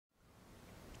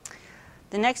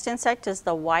The next insect is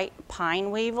the white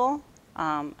pine weevil.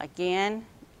 Again,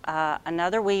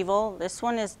 another weevil. This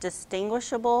one is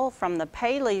distinguishable from the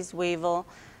Paley's weevil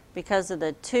because of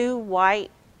the two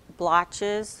white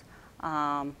blotches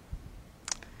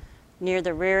near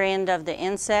the rear end of the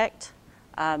insect.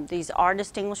 These are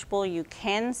distinguishable. You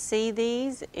can see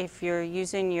these if you're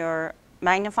using your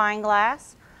magnifying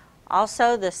glass.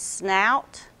 Also the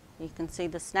snout, you can see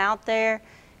the snout there,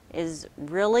 is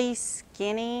really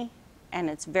skinny and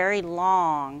it's very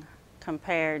long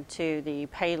compared to the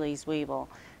Paley's weevil.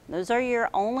 Those are your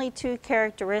only two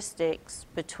characteristics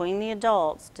between the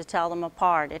adults to tell them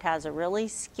apart. It has a really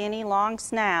skinny long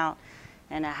snout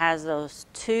and it has those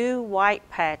two white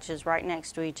patches right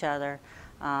next to each other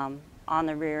on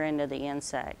the rear end of the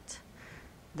insect.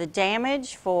 The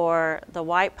damage for the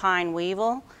white pine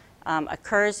weevil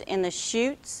occurs in the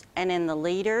shoots and in the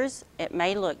leaders. It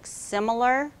may look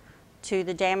similar to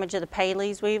the damage of the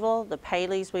Paley's weevil. The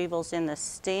Paley's weevil's in the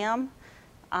stem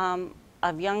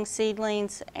of young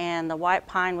seedlings, and the white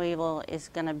pine weevil is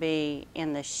going to be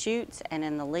in the shoots and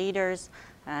in the leaders.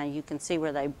 You can see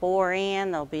where they bore in.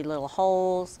 There'll be little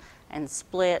holes and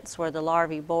splits where the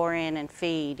larvae bore in and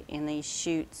feed in these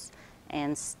shoots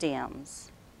and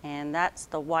stems. And that's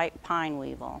the white pine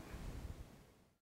weevil.